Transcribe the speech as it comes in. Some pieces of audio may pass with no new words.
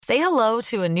Say hello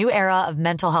to a new era of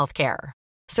mental health care.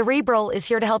 Cerebral is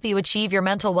here to help you achieve your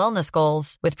mental wellness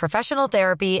goals with professional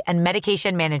therapy and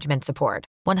medication management support.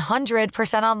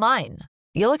 100% online.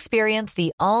 You'll experience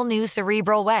the all-new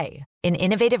Cerebral Way, an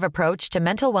innovative approach to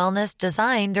mental wellness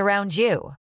designed around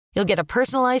you. You'll get a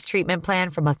personalized treatment plan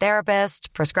from a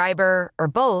therapist, prescriber, or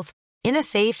both in a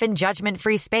safe and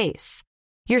judgment-free space.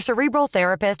 Your Cerebral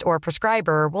therapist or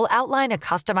prescriber will outline a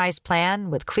customized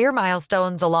plan with clear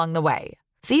milestones along the way,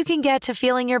 so you can get to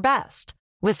feeling your best.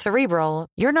 With Cerebral,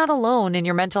 you're not alone in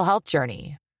your mental health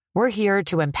journey. We're here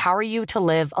to empower you to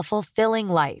live a fulfilling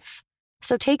life.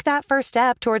 So take that first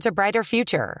step towards a brighter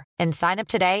future and sign up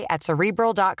today at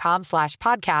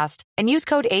Cerebral.com/podcast and use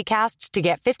code ACAST to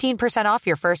get 15% off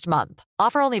your first month.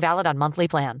 Offer only valid on monthly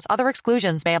plans. Other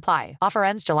exclusions may apply. Offer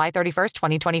ends July 31st,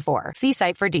 2024. See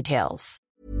site for details.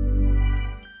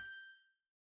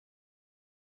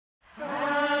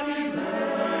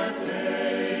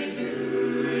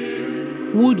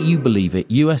 Would you believe it?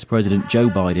 US President Joe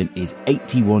Biden is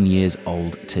 81 years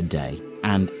old today,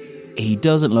 and he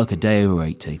doesn't look a day over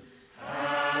 80.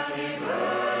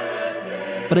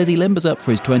 But as he limbers up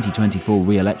for his 2024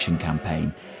 re-election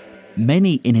campaign,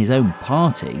 many in his own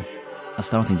party are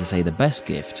starting to say the best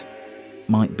gift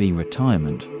might be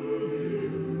retirement.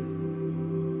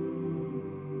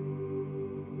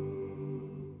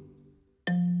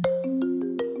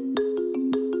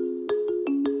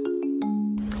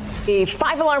 A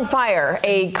 5-alarm fire,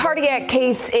 a cardiac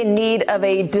case in need of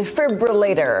a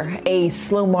defibrillator, a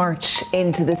slow march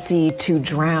into the sea to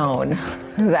drown.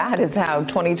 That is how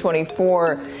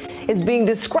 2024 is being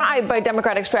described by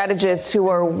Democratic strategists who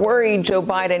are worried Joe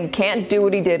Biden can't do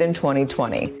what he did in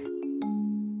 2020.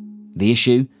 The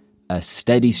issue? A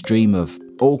steady stream of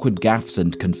awkward gaffes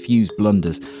and confused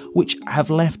blunders, which have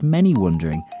left many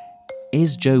wondering,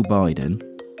 is Joe Biden,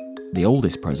 the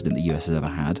oldest president the US has ever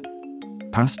had,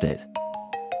 past it?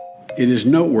 It is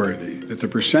noteworthy that the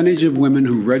percentage of women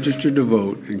who register to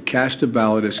vote and cast a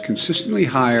ballot is consistently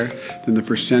higher than the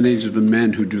percentage of the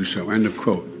men who do so. End of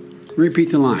quote.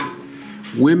 Repeat the line.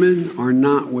 Women are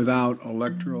not without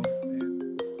electoral.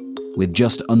 With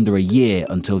just under a year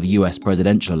until the US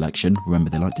presidential election, remember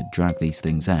they like to drag these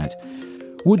things out,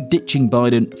 would ditching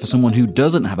Biden for someone who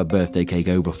doesn't have a birthday cake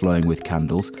overflowing with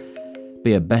candles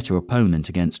be a better opponent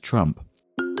against Trump?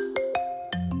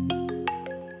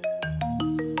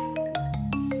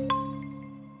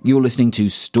 You're listening to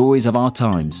Stories of Our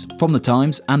Times from The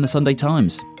Times and The Sunday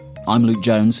Times. I'm Luke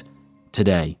Jones.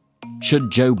 Today,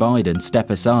 should Joe Biden step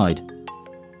aside?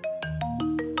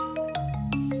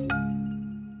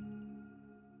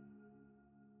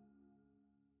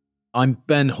 I'm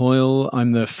Ben Hoyle.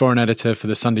 I'm the foreign editor for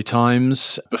The Sunday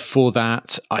Times. Before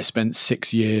that, I spent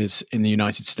 6 years in the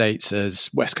United States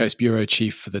as West Coast bureau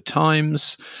chief for The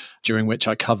Times, during which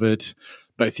I covered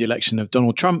both the election of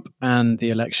Donald Trump and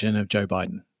the election of Joe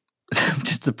Biden.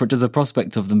 Does the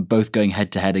prospect of them both going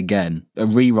head-to-head again, a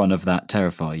rerun of that,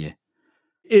 terrify you?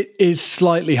 It is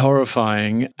slightly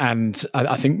horrifying, and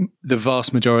I think the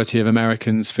vast majority of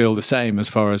Americans feel the same as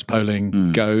far as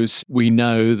polling goes. We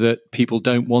know that people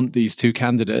don't want these two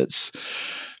candidates,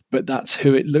 but that's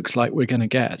who it looks like we're going to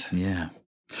get. Yeah.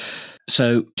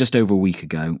 So just over a week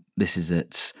ago, this is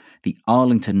at the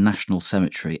Arlington National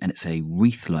Cemetery, and it's a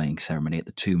wreath-laying ceremony at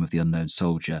the Tomb of the Unknown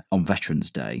Soldier on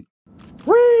Veterans Day.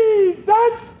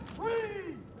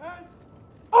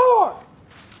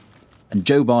 And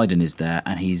Joe Biden is there,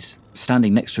 and he's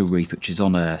standing next to a wreath, which is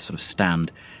on a sort of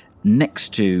stand,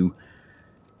 next to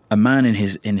a man in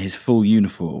his full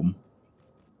uniform.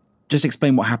 Just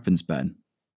explain what happens, Ben.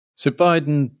 So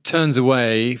Biden turns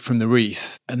away from the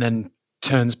wreath and then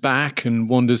turns back and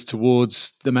wanders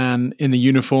towards the man in the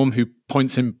uniform who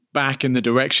points him back in the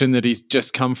direction that he's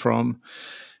just come from.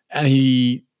 And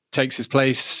he takes his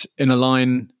place in a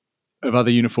line of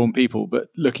other uniformed people, but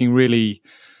looking really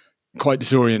quite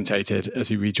disorientated as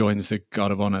he rejoins the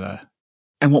guard of honor there.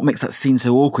 And what makes that scene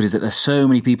so awkward is that there's so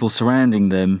many people surrounding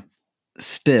them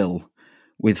still,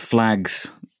 with flags,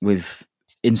 with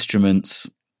instruments,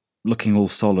 looking all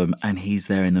solemn, and he's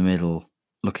there in the middle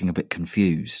looking a bit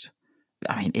confused.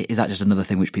 I mean, is that just another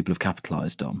thing which people have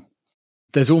capitalised on?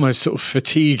 There's almost sort of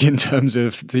fatigue in terms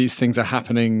of these things are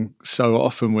happening so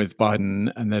often with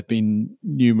Biden, and there've been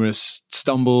numerous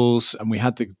stumbles, and we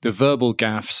had the verbal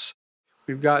gaffes.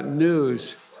 We've got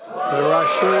news that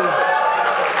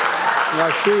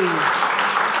Rashid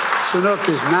Sunak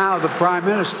is now the prime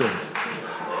minister.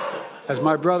 As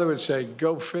my brother would say,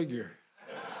 go figure.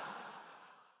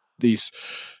 These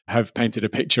have painted a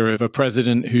picture of a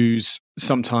president who's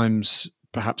sometimes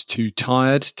perhaps too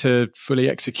tired to fully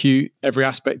execute every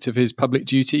aspect of his public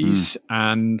duties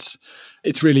and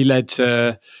it's really led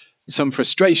to some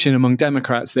frustration among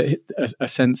Democrats, that a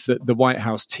sense that the White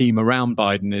House team around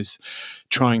Biden is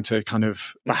trying to kind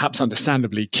of, perhaps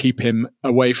understandably, keep him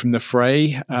away from the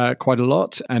fray quite a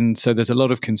lot. And so there's a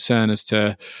lot of concern as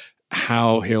to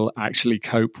how he'll actually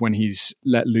cope when he's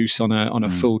let loose on a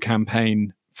full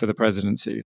campaign for the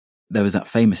presidency. There was that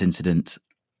famous incident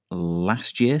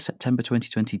last year, September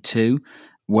 2022,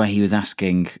 where he was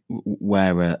asking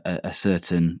where a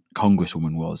certain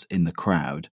congresswoman was in the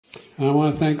crowd. And I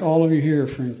want to thank all of you here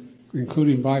for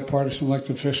including bipartisan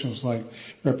elected officials like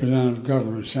Representative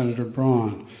Governor, Senator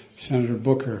Braun, Senator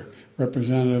Booker,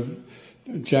 Representative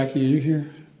Jackie. Are you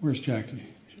here? Where's Jackie?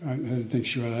 I didn't think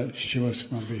she was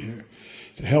going to be here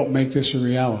to help make this a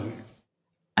reality.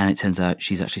 And it turns out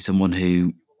she's actually someone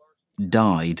who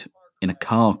died in a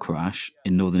car crash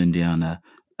in northern Indiana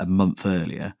a month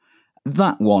earlier.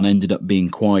 That one ended up being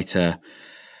quite a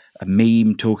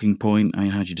meme talking point. I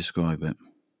mean, how do you describe it?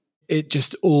 It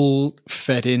just all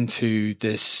fed into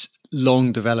this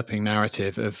long developing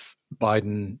narrative of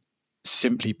Biden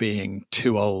simply being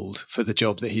too old for the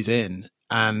job that he's in.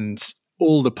 And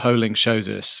all the polling shows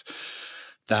us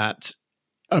that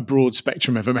a broad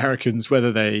spectrum of Americans,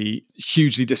 whether they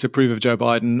hugely disapprove of Joe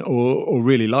Biden or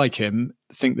really like him,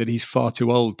 think that he's far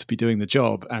too old to be doing the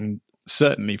job, and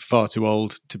certainly far too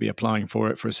old to be applying for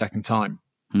it for a second time.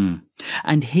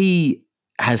 And he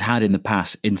has had in the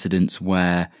past incidents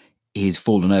where he's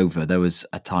fallen over. There was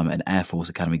a time at an Air Force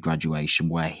Academy graduation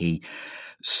where he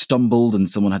stumbled and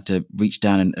someone had to reach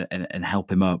down and help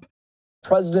him up.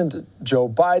 President Joe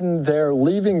Biden there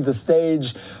leaving the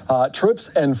stage, trips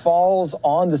and falls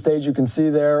on the stage. You can see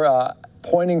there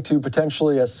pointing to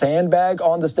potentially a sandbag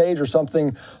on the stage or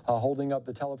something, holding up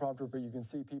the teleprompter, but you can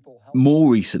see people. More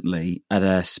recently, at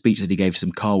a speech that he gave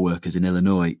some car workers in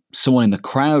Illinois, someone in the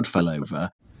crowd fell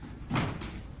over.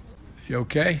 You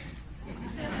okay?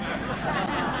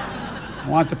 I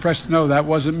want the press to know that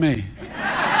wasn't me.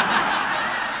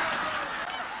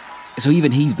 So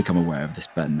even he's become aware of this,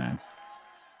 Ben, now.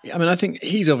 I mean, I think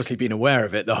he's obviously been aware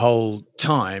of it the whole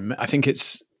time. I think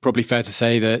it's probably fair to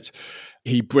say that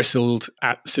he bristled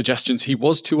at suggestions he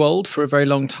was too old for a very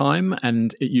long time,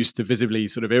 and it used to visibly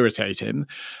sort of irritate him.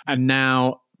 And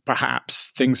now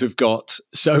perhaps things have got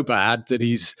so bad that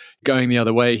he's going the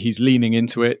other way. He's leaning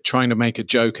into it, trying to make a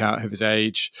joke out of his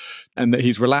age, and that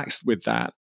he's relaxed with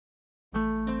that.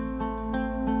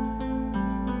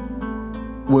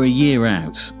 We're a year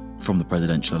out from the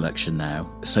presidential election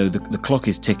now, so the clock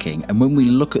is ticking. And when we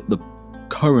look at the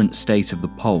current state of the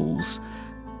polls,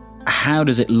 how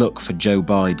does it look for Joe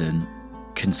Biden,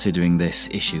 considering this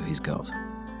issue he's got?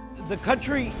 The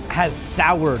country has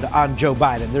soured on Joe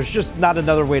Biden. There's just not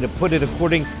another way to put it.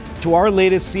 According to our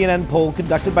latest CNN poll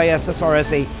conducted by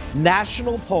SSRS, a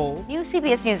national poll. New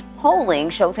CBS News polling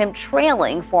shows him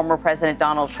trailing former President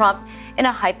Donald Trump in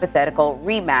a hypothetical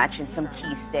rematch in some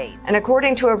key states. And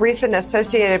according to a recent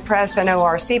Associated Press and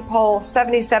ORC poll,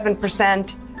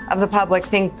 77% of the public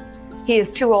think he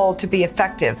is too old to be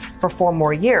effective for 4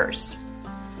 more years.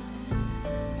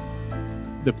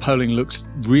 The polling looks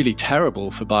really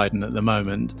terrible for Biden at the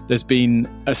moment. There's been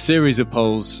a series of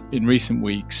polls in recent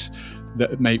weeks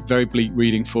that make very bleak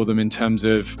reading for them in terms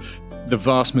of the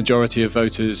vast majority of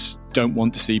voters don't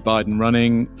want to see Biden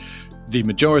running. The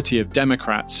majority of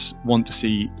Democrats want to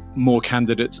see more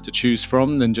candidates to choose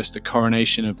from than just a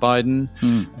coronation of Biden.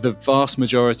 The vast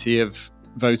majority of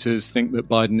voters think that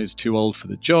Biden is too old for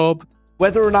the job.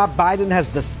 Whether or not Biden has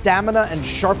the stamina and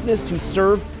sharpness to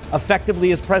serve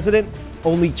effectively as president,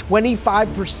 only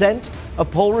 25%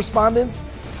 of poll respondents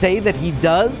say that he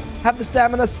does have the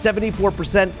stamina.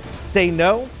 74% say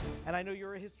no. And I know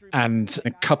you're a history. And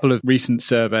a couple of recent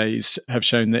surveys have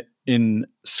shown that in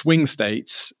swing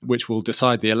states, which will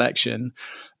decide the election,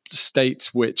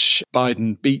 states which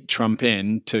Biden beat Trump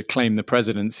in to claim the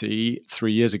presidency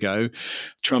 3 years ago,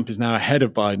 Trump is now ahead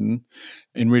of Biden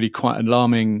in really quite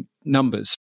alarming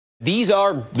numbers. These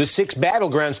are the 6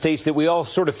 battleground states that we all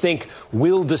sort of think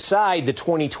will decide the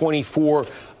 2024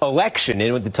 election.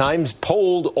 And at the Times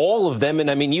polled all of them. And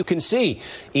I mean, you can see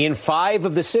in 5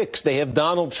 of the 6, they have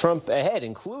Donald Trump ahead,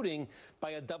 including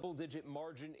by a double-digit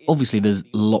margin. Obviously, there's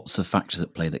lots of factors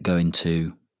at play that go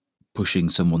into pushing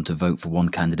someone to vote for one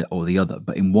candidate or the other.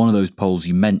 But in one of those polls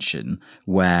you mentioned,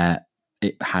 where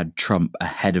it had Trump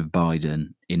ahead of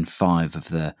Biden in 5 of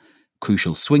the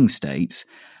crucial swing states,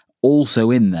 also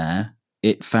in there,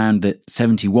 it found that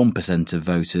 71% of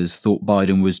voters thought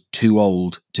Biden was too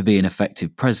old to be an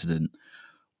effective president.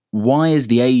 Why is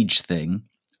the age thing,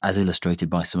 as illustrated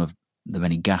by some of the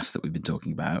many gaffes that we've been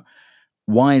talking about,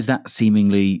 why is that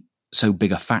seemingly so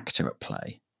big a factor at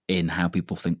play in how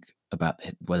people think about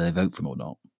whether they vote for him or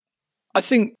not? I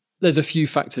think there's a few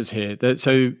factors here.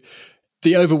 So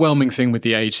the overwhelming thing with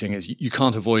the age thing is you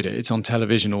can't avoid it. It's on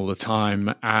television all the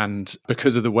time. And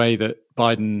because of the way that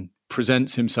Biden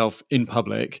presents himself in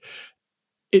public,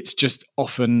 it's just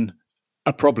often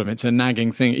a problem. It's a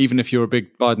nagging thing. Even if you're a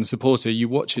big Biden supporter, you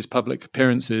watch his public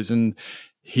appearances and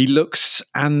he looks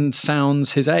and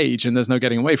sounds his age, and there's no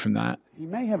getting away from that. He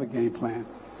may have a game plan.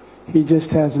 He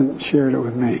just hasn't shared it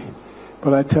with me.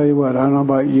 But I tell you what, I don't know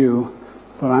about you,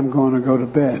 but I'm going to go to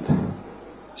bed.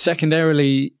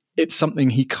 Secondarily, it's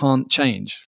something he can't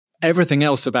change. Everything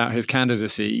else about his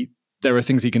candidacy, there are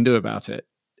things he can do about it.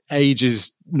 Age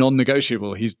is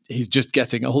non-negotiable. He's just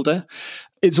getting older.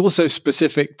 It's also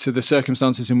specific to the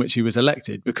circumstances in which he was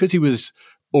elected. Because he was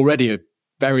already a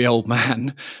very old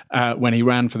man when he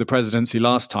ran for the presidency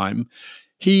last time,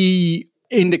 he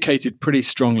indicated pretty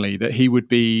strongly that he would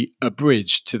be a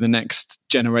bridge to the next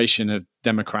generation of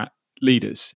Democrat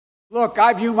leaders. Look,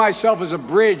 I view myself as a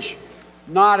bridge,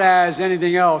 not as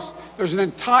anything else. There's an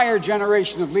entire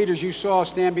generation of leaders you saw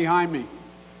stand behind me.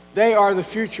 They are the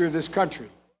future of this country.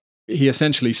 He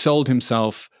essentially sold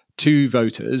himself to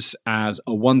voters as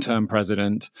a one-term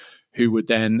president who would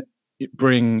then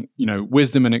bring,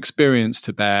 wisdom and experience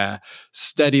to bear,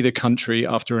 steady the country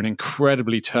after an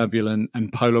incredibly turbulent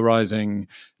and polarizing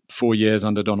 4 years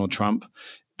under Donald Trump,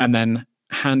 and then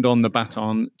hand on the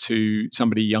baton to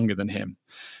somebody younger than him.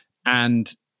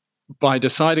 And by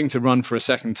deciding to run for a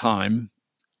second time,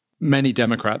 many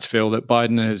Democrats feel that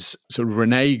Biden has sort of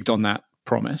reneged on that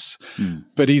promise.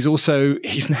 But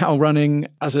he's now running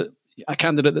as a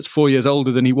candidate that's 4 years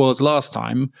older than he was last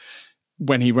time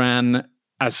when he ran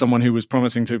as someone who was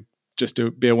promising to just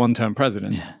be a one-term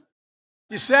president. Yeah.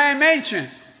 You say I'm ancient.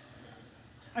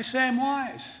 I say I'm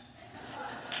wise.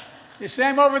 You say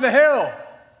I'm over the hill.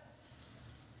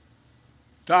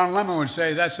 Don Lemon would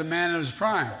say that's a man in his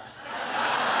prime.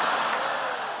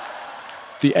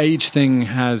 The age thing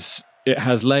has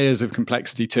layers of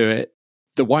complexity to it.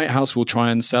 The White House will try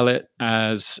and sell it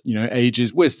as, age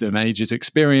is wisdom, age is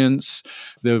experience.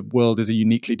 The world is a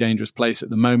uniquely dangerous place at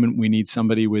the moment. We need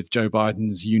somebody with Joe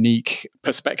Biden's unique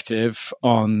perspective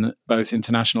on both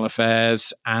international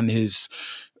affairs and his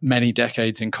many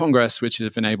decades in Congress, which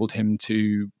have enabled him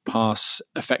to pass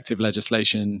effective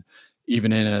legislation,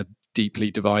 even in a deeply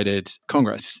divided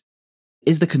Congress.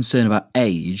 Is the concern about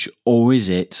age, or is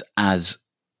it, as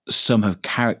some have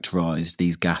characterized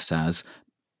these gaffes as,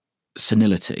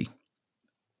 senility?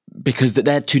 Because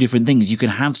they're two different things. You can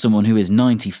have someone who is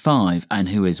 95 and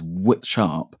who is whip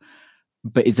sharp,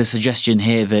 but is the suggestion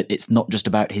here that it's not just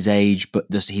about his age,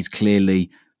 but just he's clearly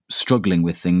struggling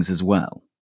with things as well?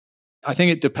 I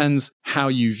think it depends how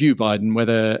you view Biden,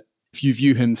 whether if you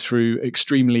view him through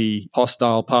extremely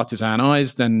hostile partisan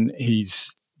eyes, then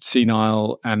he's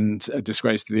senile and a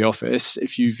disgrace to the office.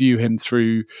 If you view him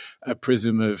through a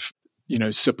prism of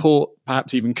support,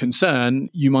 perhaps even concern,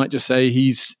 you might just say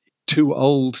he's too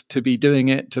old to be doing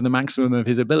it to the maximum of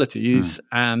his abilities.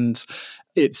 And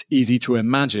it's easy to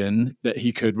imagine that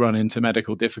he could run into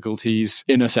medical difficulties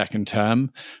in a second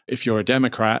term. If you're a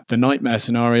Democrat, the nightmare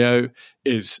scenario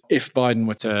is if Biden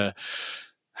were to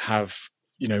have,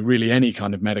 really any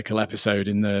kind of medical episode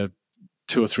in the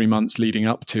 2 or 3 months leading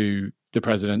up to the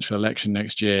presidential election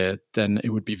next year, then it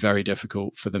would be very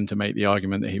difficult for them to make the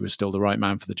argument that he was still the right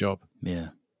man for the job. Yeah.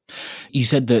 You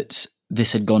said that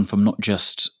this had gone from not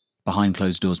just behind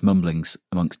closed doors mumblings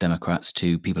amongst Democrats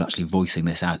to people actually voicing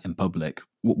this out in public.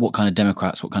 What kind of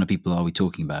Democrats, what kind of people are we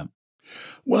talking about?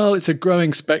 Well, it's a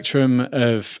growing spectrum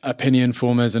of opinion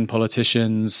formers and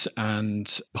politicians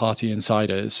and party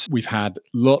insiders. We've had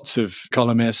lots of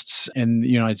columnists in the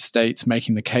United States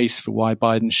making the case for why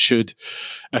Biden should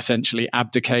essentially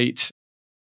abdicate.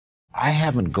 I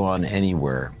haven't gone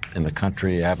anywhere in the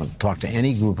country, I haven't talked to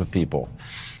any group of people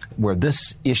where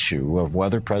this issue of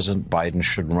whether President Biden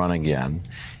should run again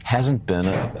hasn't been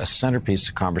a centerpiece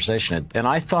of conversation. And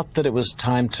I thought that it was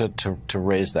time to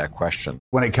raise that question.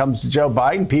 When it comes to Joe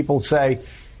Biden, people say,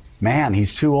 man,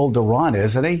 he's too old to run,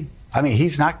 isn't he? I mean,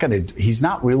 he's not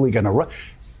really going to run.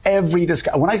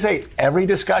 When I say every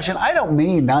discussion, I don't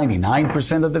mean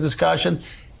 99% of the discussions,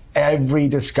 every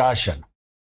discussion.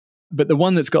 But the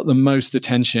one that's got the most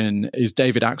attention is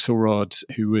David Axelrod,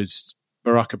 who was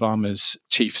Barack Obama's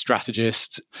chief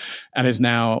strategist and is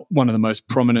now one of the most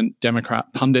prominent Democrat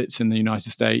pundits in the United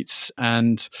States.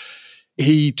 And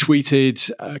he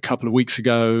tweeted a couple of weeks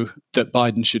ago that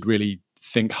Biden should really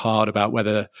think hard about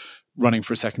whether running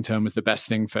for a second term was the best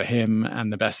thing for him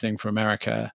and the best thing for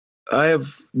America. I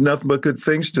have nothing but good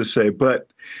things to say.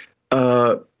 But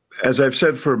as I've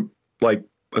said for like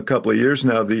a couple of years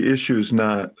now, the issue is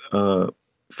not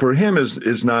for him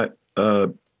is not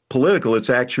political, it's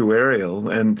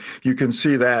actuarial. And you can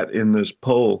see that in this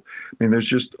poll. I mean, there's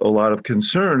just a lot of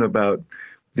concern about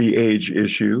the age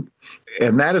issue.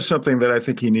 And that is something that I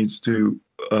think he needs to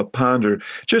ponder.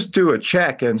 Just do a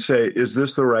check and say, is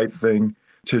this the right thing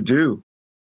to do?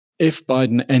 If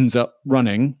Biden ends up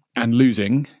running and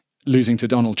losing to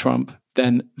Donald Trump,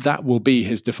 then that will be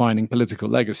his defining political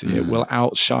legacy. It will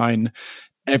outshine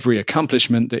every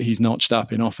accomplishment that he's notched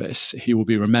up in office. He will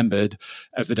be remembered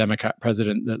as the Democrat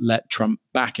president that let Trump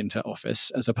back into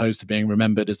office, as opposed to being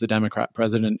remembered as the Democrat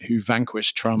president who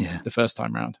vanquished Trump the first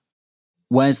time round.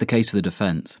 Where's the case for the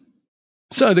defense?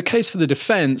 So the case for the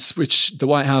defense, which the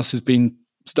White House has been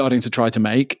starting to try to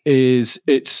make, is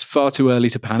it's far too early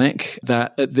to panic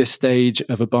that at this stage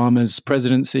of Obama's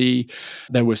presidency,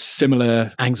 there was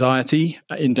similar anxiety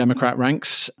in Democrat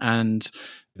ranks, and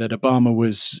that Obama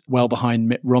was well behind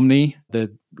Mitt Romney,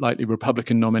 the likely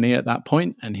Republican nominee at that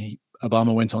point, and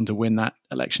Obama went on to win that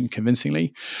election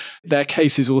convincingly. Their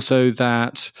case is also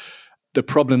that the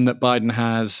problem that Biden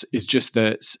has is just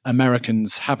that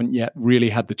Americans haven't yet really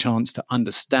had the chance to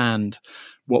understand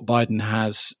what Biden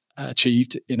has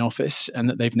achieved in office, and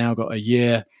that they've now got a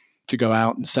year to go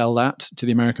out and sell that to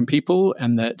the American people,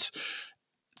 and that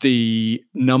the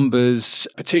numbers,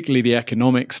 particularly the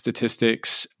economic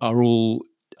statistics, are all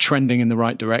trending in the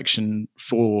right direction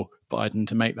for Biden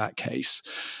to make that case.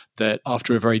 That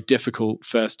after a very difficult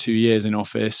first 2 years in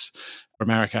office,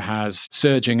 America has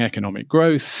surging economic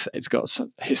growth. It's got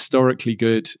some historically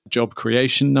good job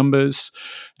creation numbers,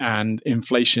 and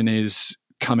inflation is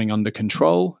coming under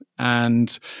control,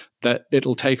 and that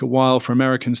it'll take a while for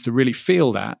Americans to really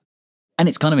feel that. And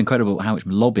it's kind of incredible how much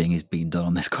lobbying is being done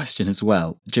on this question as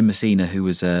well. Jim Messina, who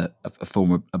was a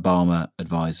former Obama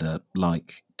advisor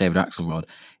like David Axelrod,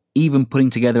 even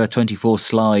putting together a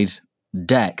 24-slide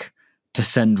deck to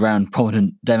send round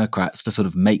prominent Democrats to sort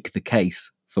of make the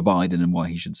case for Biden and why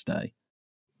he should stay.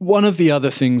 One of the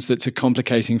other things that's a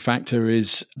complicating factor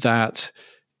is that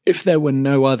if there were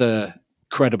no other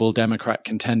credible Democrat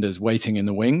contenders waiting in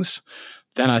the wings,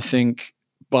 then I think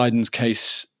Biden's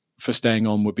case for staying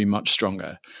on would be much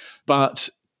stronger. But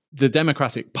the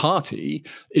Democratic Party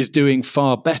is doing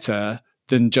far better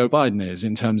than Joe Biden is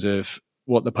in terms of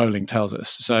what the polling tells us.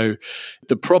 So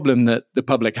the problem that the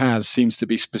public has seems to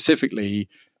be specifically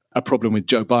a problem with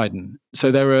Joe Biden.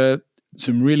 So there are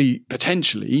some really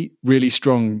potentially really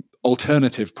strong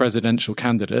alternative presidential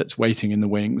candidates waiting in the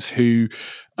wings who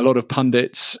a lot of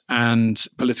pundits and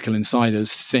political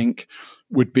insiders think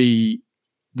would be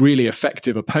really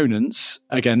effective opponents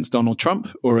against Donald Trump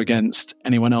or against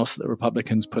anyone else that the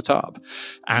Republicans put up.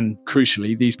 And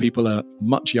crucially, these people are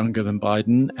much younger than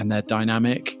Biden, and they're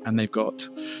dynamic, and they've got,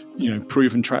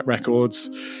 proven track records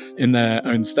in their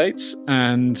own states.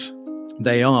 And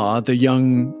they are the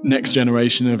young next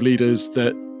generation of leaders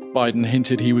that Biden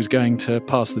hinted he was going to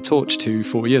pass the torch to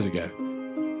 4 years ago.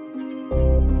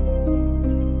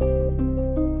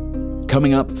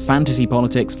 Coming up, fantasy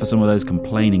politics for some of those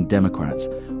complaining Democrats.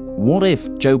 What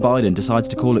if Joe Biden decides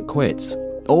to call it quits?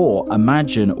 Or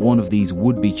imagine one of these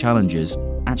would-be challengers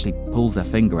actually pulls their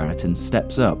finger out and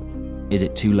steps up. Is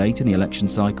it too late in the election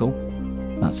cycle?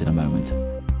 That's in a moment.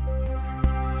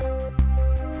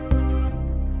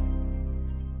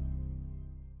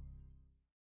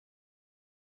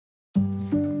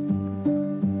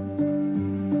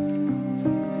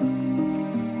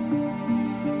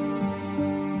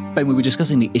 Ben, we were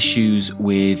discussing the issues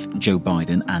with Joe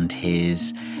Biden and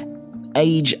his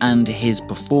age and his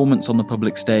performance on the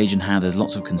public stage, and how there's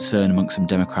lots of concern amongst some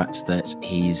Democrats that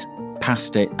he's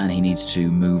past it and he needs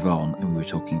to move on. And we were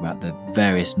talking about the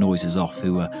various noises off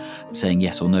who were saying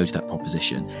yes or no to that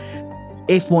proposition.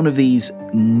 If one of these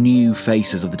new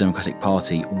faces of the Democratic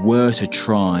Party were to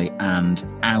try and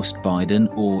oust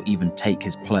Biden or even take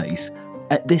his place,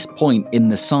 at this point in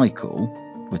the cycle,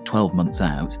 we're 12 months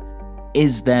out,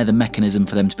 is there the mechanism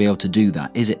for them to be able to do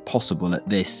that? Is it possible at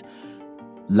this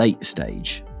late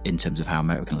stage in terms of how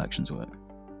American elections work?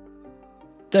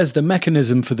 There's the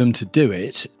mechanism for them to do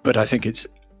it, but I think it's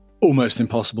almost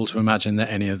impossible to imagine that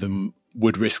any of them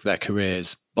would risk their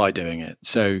careers by doing it.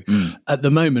 So at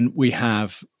the moment, we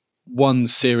have one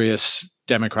serious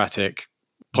Democratic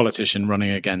politician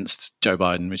running against Joe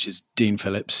Biden, which is Dean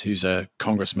Phillips, who's a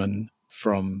congressman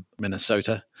from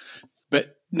Minnesota.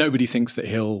 But nobody thinks that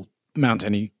he'll mount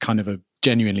any kind of a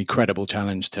genuinely credible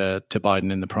challenge to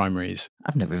Biden in the primaries.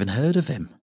 I've never even heard of him.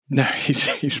 No,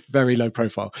 he's very low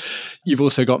profile. You've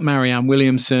also got Marianne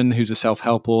Williamson, who's a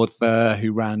self-help author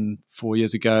who ran 4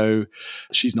 years ago.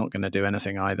 She's not going to do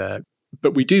anything either.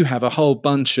 But we do have a whole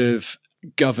bunch of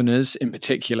governors in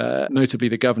particular, notably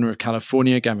the governor of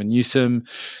California, Gavin Newsom,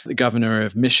 the governor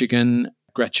of Michigan,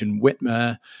 Gretchen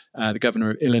Whitmer, the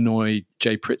governor of Illinois,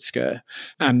 Jay Pritzker,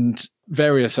 and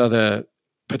various other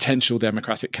potential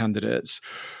Democratic candidates,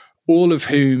 all of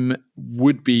whom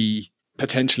would be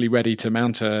potentially ready to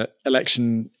mount an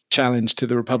election challenge to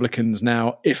the Republicans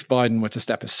now if Biden were to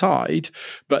step aside,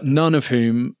 but none of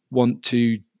whom want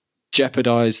to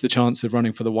jeopardize the chance of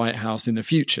running for the White House in the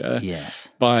future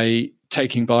by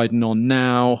taking Biden on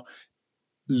now,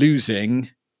 losing,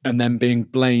 and then being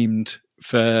blamed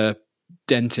for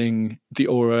denting the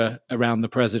aura around the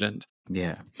president.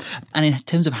 Yeah. And in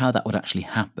terms of how that would actually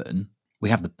happen, we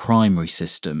have the primary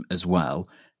system as well.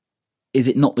 Is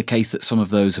it not the case that some of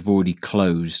those have already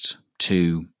closed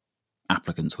to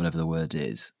applicants, whatever the word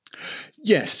is?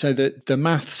 Yes, so the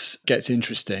maths gets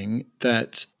interesting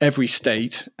that every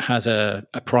state has a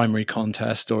primary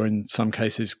contest, or in some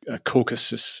cases a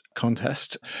caucus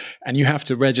contest, and you have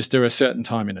to register a certain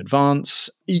time in advance.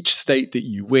 Each state that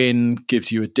you win gives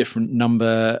you a different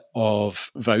number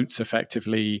of votes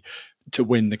effectively to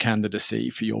win the candidacy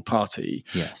for your party.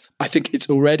 Yes. I think it's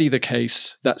already the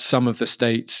case that some of the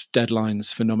states'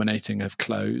 deadlines for nominating have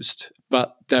closed,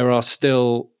 but there are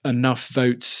still enough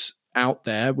votes out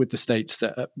there with the states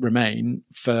that remain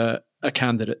for a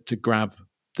candidate to grab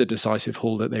the decisive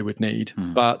haul that they would need.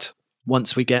 But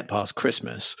once we get past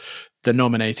Christmas, the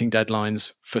nominating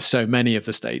deadlines for so many of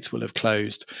the states will have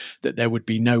closed that there would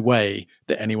be no way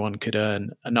that anyone could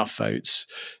earn enough votes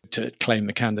to claim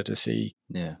the candidacy.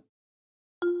 Yeah.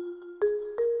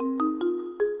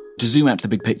 To zoom out to the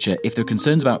big picture, if there are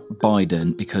concerns about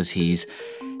Biden because he's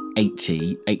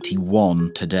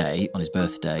 81 today on his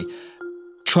birthday,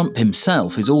 Trump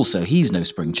himself is also, he's no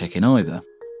spring chicken either.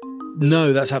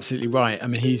 No, that's absolutely right. I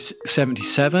mean, he's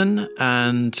 77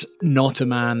 and not a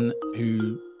man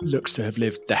who looks to have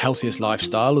lived the healthiest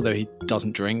lifestyle, although he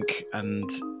doesn't drink and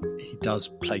he does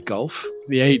play golf.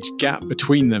 The age gap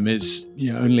between them is,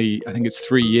 only, I think it's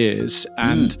 3 years.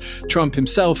 And Trump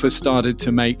himself has started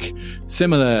to make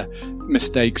similar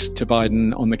mistakes to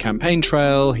Biden on the campaign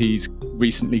trail. He's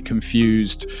recently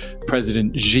confused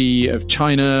President Xi of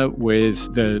China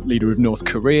with the leader of North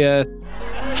Korea.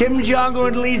 Kim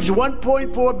Jong-un leads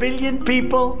 1.4 billion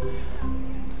people,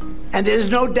 and there's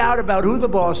no doubt about who the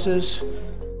boss is.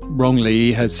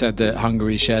 Wrongly has said that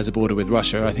Hungary shares a border with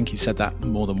Russia. I think he said that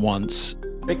more than once.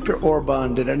 Viktor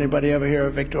Orban, did anybody ever hear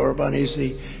of Viktor Orban? He's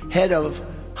the head of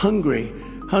Hungary.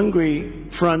 Hungary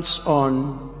fronts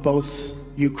on both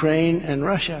Ukraine and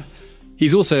Russia.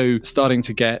 He's also starting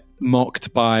to get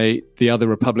mocked by the other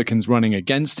Republicans running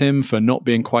against him for not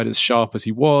being quite as sharp as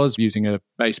he was, using a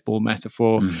baseball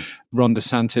metaphor. Ron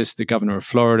DeSantis, the governor of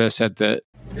Florida, said that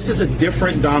this is a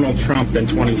different Donald Trump than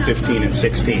 2015 and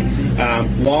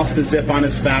 16. Lost the zip on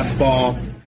his fastball.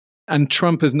 And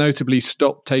Trump has notably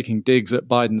stopped taking digs at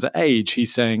Biden's age.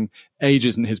 He's saying age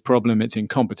isn't his problem, it's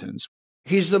incompetence.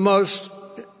 He's the most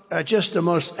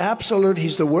absolute,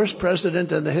 he's the worst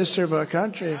president in the history of our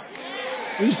country.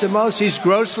 He's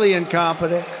grossly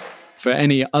incompetent. For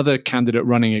any other candidate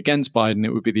running against Biden,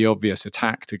 it would be the obvious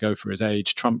attack to go for his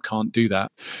age. Trump can't do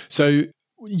that. So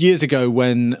years ago,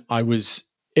 when I was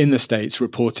in the States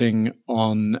reporting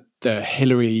on the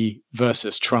Hillary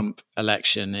versus Trump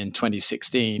election in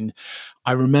 2016,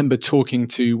 I remember talking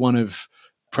to one of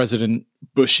President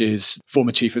Bush's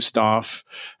former chief of staff,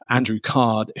 Andrew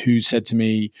Card, who said to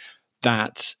me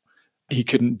that he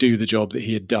couldn't do the job that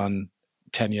he had done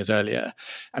 10 years earlier.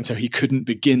 And so he couldn't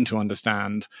begin to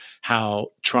understand how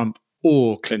Trump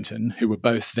or Clinton, who were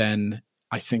both then,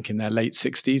 I think, in their late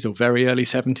 60s or very early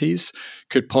 70s,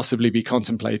 could possibly be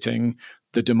contemplating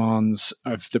the demands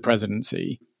of the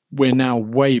presidency. We're now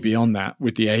way beyond that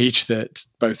with the age that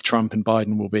both Trump and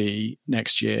Biden will be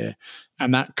next year.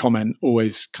 And that comment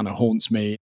always kind of haunts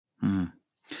me.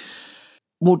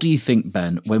 What do you think,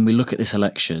 Ben, when we look at this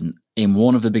election in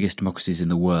one of the biggest democracies in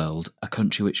the world, a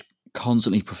country which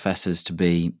constantly professes to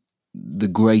be the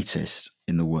greatest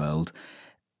in the world,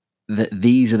 that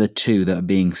these are the two that are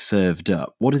being served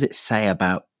up? What does it say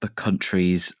about the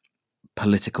country's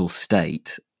political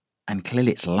state and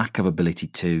clearly its lack of ability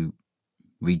to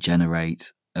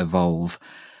regenerate, evolve,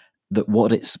 that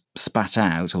what it's spat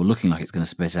out, or looking like it's going to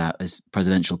spit out as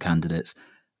presidential candidates,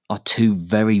 are two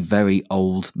very, very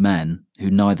old men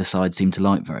who neither side seem to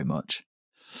like very much?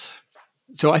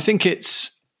 So I think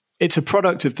it's a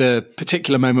product of the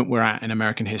particular moment we're at in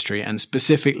American history, and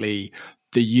specifically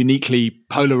the uniquely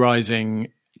polarizing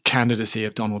candidacy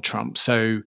of Donald Trump.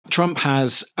 So Trump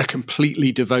has a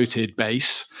completely devoted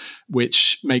base,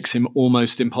 which makes him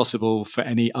almost impossible for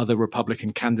any other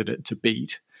Republican candidate to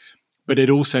beat. but it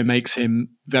also makes him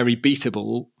very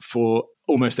beatable for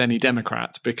almost any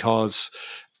Democrat because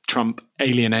Trump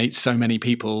alienates so many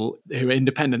people who are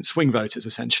independent swing voters,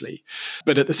 essentially.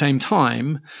 But at the same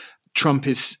time, Trump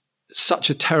is such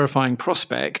a terrifying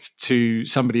prospect to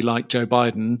somebody like Joe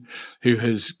Biden, who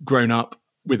has grown up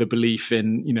with a belief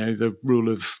in, the rule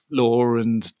of law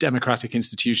and democratic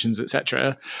institutions,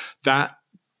 etc., that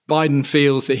Biden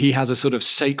feels that he has a sort of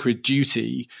sacred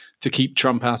duty to keep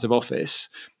Trump out of office.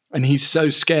 And he's so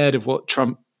scared of what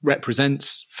Trump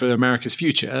represents for America's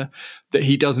future that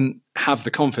he doesn't have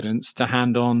the confidence to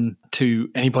hand on to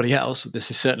anybody else. This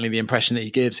is certainly the impression that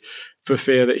he gives, for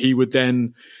fear that he would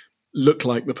then look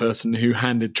like the person who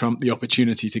handed Trump the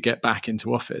opportunity to get back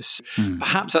into office.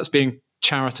 Perhaps that's being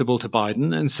charitable to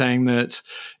Biden and saying that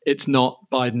it's not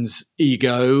Biden's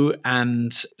ego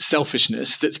and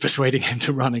selfishness that's persuading him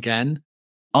to run again.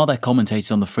 Are there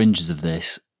commentators on the fringes of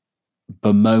this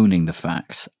bemoaning the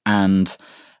fact and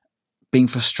being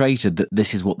frustrated that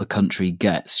this is what the country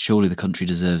gets? Surely the country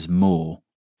deserves more.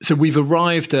 So we've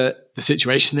arrived at the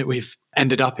situation that we've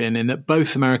ended up in that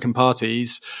both American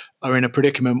parties are in a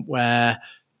predicament where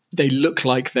they look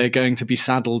like they're going to be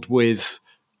saddled with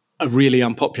a really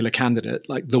unpopular candidate,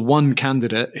 like the one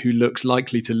candidate who looks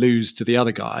likely to lose to the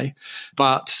other guy,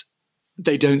 but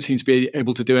they don't seem to be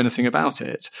able to do anything about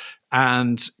it.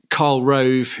 And Karl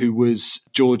Rove, who was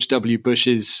George W.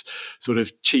 Bush's sort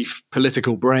of chief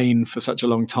political brain for such a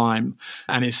long time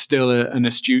and is still an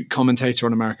astute commentator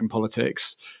on American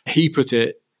politics, he put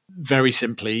it very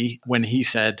simply when he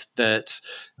said that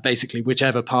basically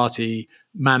whichever party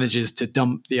manages to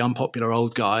dump the unpopular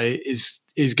old guy is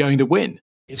going to win.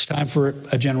 It's time for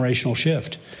a generational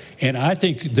shift. And I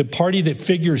think the party that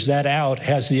figures that out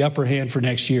has the upper hand for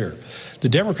next year. The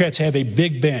Democrats have a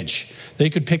big bench. They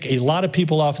could pick a lot of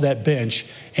people off that bench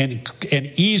and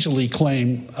easily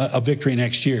claim a victory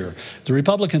next year. The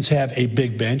Republicans have a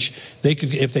big bench. They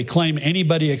could, if they claim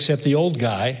anybody except the old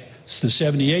guy, it's the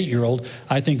 78-year-old,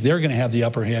 I think they're going to have the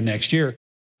upper hand next year.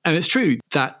 And it's true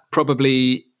that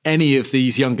probably any of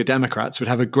these younger Democrats would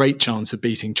have a great chance of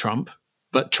beating Trump,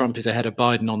 but Trump is ahead of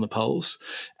Biden on the polls.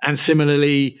 And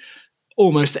similarly,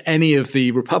 almost any of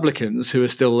the Republicans who are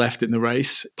still left in the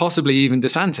race, possibly even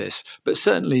DeSantis, but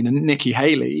certainly Nikki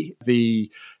Haley, the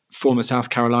former South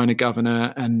Carolina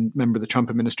governor and member of the Trump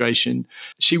administration,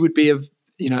 she would be a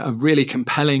really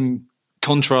compelling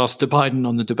contrast to Biden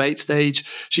on the debate stage.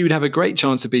 She would have a great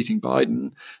chance of beating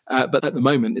Biden, but at the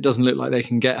moment, it doesn't look like they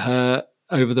can get her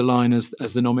over the line as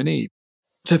the nominee.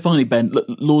 So finally, Ben,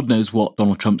 Lord knows what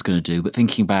Donald Trump's going to do, but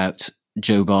thinking about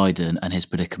Joe Biden and his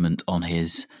predicament on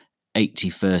his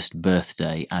 81st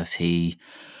birthday as he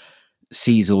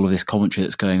sees all of this commentary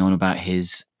that's going on about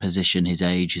his position, his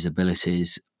age, his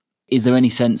abilities, is there any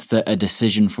sense that a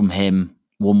decision from him,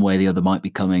 one way or the other, might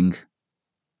be coming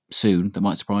soon that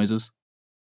might surprise us?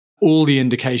 All the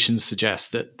indications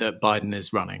suggest that Biden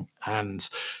is running, and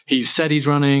he's said he's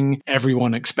running.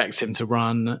 Everyone expects him to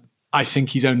run. I think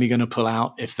he's only going to pull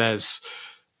out if there's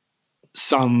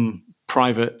some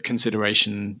private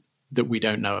consideration that we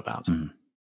don't know about.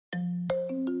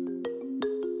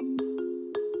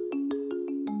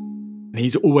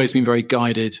 He's always been very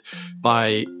guided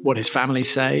by what his family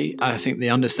say. I think the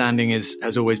understanding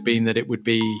has always been that it would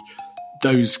be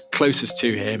those closest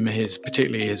to him,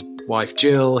 particularly his wife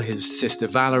Jill, his sister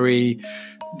Valerie,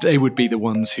 they would be the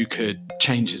ones who could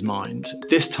change his mind.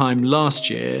 This time last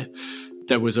year,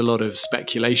 there was a lot of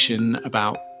speculation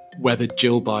about whether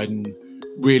Jill Biden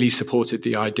really supported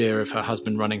the idea of her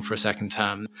husband running for a second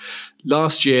term.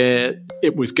 Last year,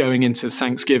 it was going into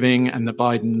Thanksgiving and the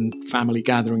Biden family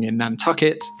gathering in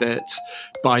Nantucket that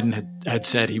Biden had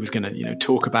said he was going to,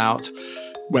 talk about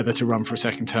whether to run for a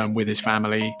second term with his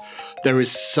family. There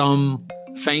is some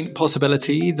faint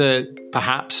possibility that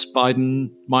perhaps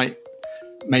Biden might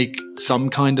make some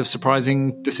kind of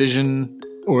surprising decision,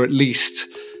 or at least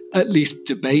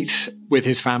debate with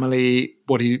his family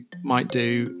what he might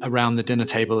do around the dinner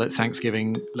table at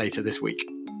Thanksgiving later this week.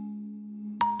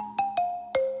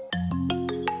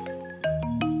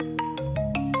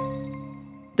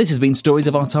 This has been Stories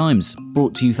of Our Times,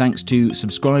 brought to you thanks to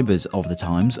subscribers of The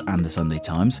Times and The Sunday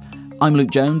Times. I'm Luke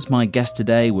Jones. My guest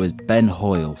today was Ben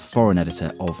Hoyle, foreign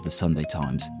editor of The Sunday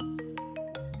Times.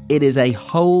 It is a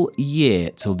whole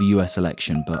year till the US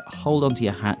election, but hold on to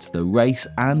your hats. The race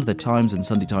and the Times and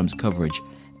Sunday Times coverage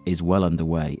is well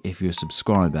underway. If you're a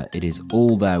subscriber, it is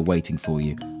all there waiting for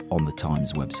you on the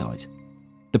Times website.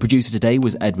 The producer today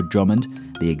was Edward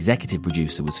Drummond, the executive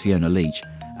producer was Fiona Leach,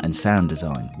 and sound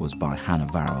design was by Hannah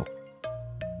Varrell.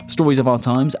 Stories of Our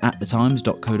Times at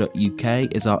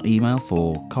thetimes.co.uk is our email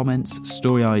for comments,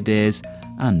 story ideas,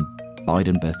 and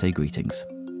Biden birthday greetings.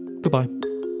 Goodbye.